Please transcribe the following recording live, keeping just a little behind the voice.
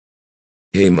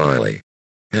Hey Miley.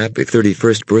 Happy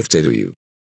 31st birthday to you.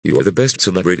 You are the best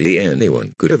celebrity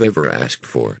anyone could have ever asked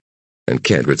for. And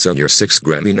congrats on your 6th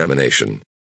Grammy nomination.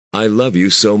 I love you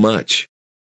so much.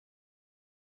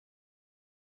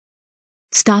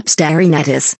 Stop staring at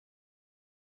us.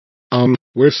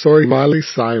 We're sorry, Miley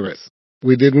Cyrus.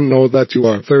 We didn't know that you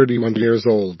are 31 years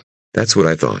old. That's what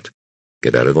I thought.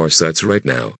 Get out of our sights right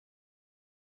now.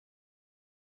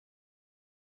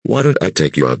 Why don't I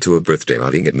take you out to a birthday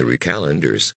outing at Marie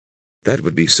Callender's? That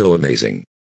would be so amazing.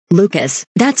 Lucas,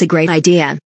 that's a great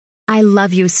idea. I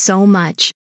love you so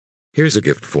much. Here's a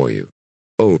gift for you.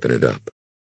 Open it up.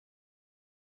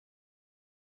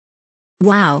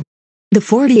 Wow. The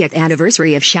 40th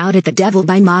anniversary of Shout at the Devil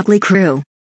by Motley Crue.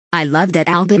 I love that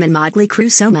album and Motley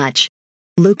Crue so much.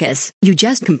 Lucas, you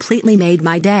just completely made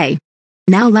my day.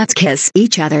 Now let's kiss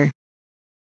each other.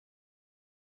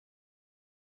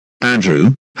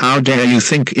 Andrew, how dare you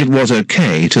think it was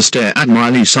okay to stare at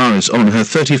Miley Cyrus on her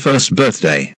 31st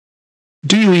birthday?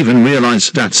 Do you even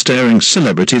realize that staring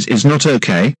celebrities is not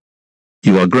okay?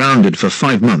 You are grounded for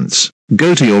 5 months.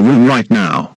 Go to your room right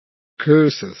now.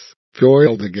 Curses.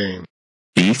 Foiled again.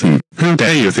 Ethan, how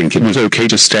dare you think it was okay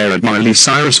to stare at Miley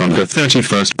Cyrus on her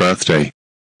 31st birthday?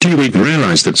 Do you even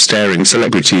realize that staring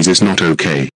celebrities is not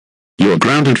okay? You are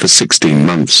grounded for 16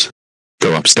 months.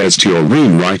 Go upstairs to your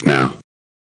room right now.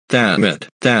 Damn it,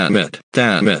 damn it,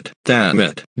 damn it, damn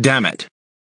it, damn it.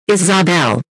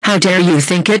 Isabel, how dare you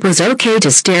think it was okay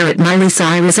to stare at Miley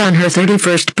Cyrus on her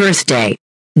 31st birthday?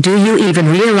 Do you even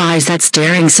realize that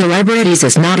staring celebrities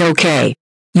is not okay?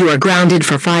 You are grounded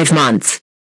for 5 months.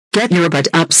 Get your butt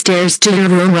upstairs to your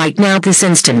room right now this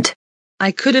instant.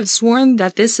 I could have sworn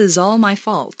that this is all my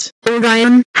fault.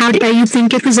 Orion, how dare you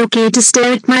think it was okay to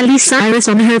stare at Miley Cyrus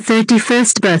on her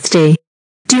 31st birthday?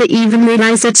 Do you even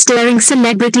realize that staring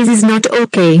celebrities is not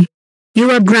okay?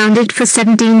 You are grounded for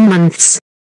 17 months.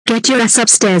 Get your ass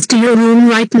upstairs to your room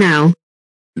right now.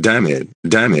 Damn it,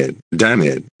 damn it, damn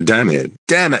it, damn it,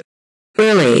 damn it.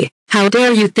 Really, how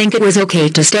dare you think it was okay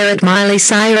to stare at Miley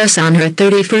Cyrus on her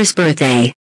 31st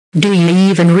birthday? Do you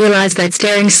even realize that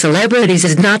staring celebrities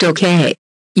is not okay?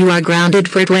 You are grounded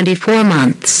for 24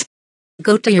 months.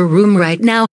 Go to your room right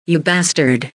now, you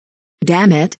bastard.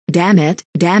 Damn it, damn it,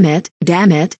 damn it,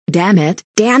 damn it, damn it,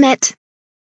 damn it.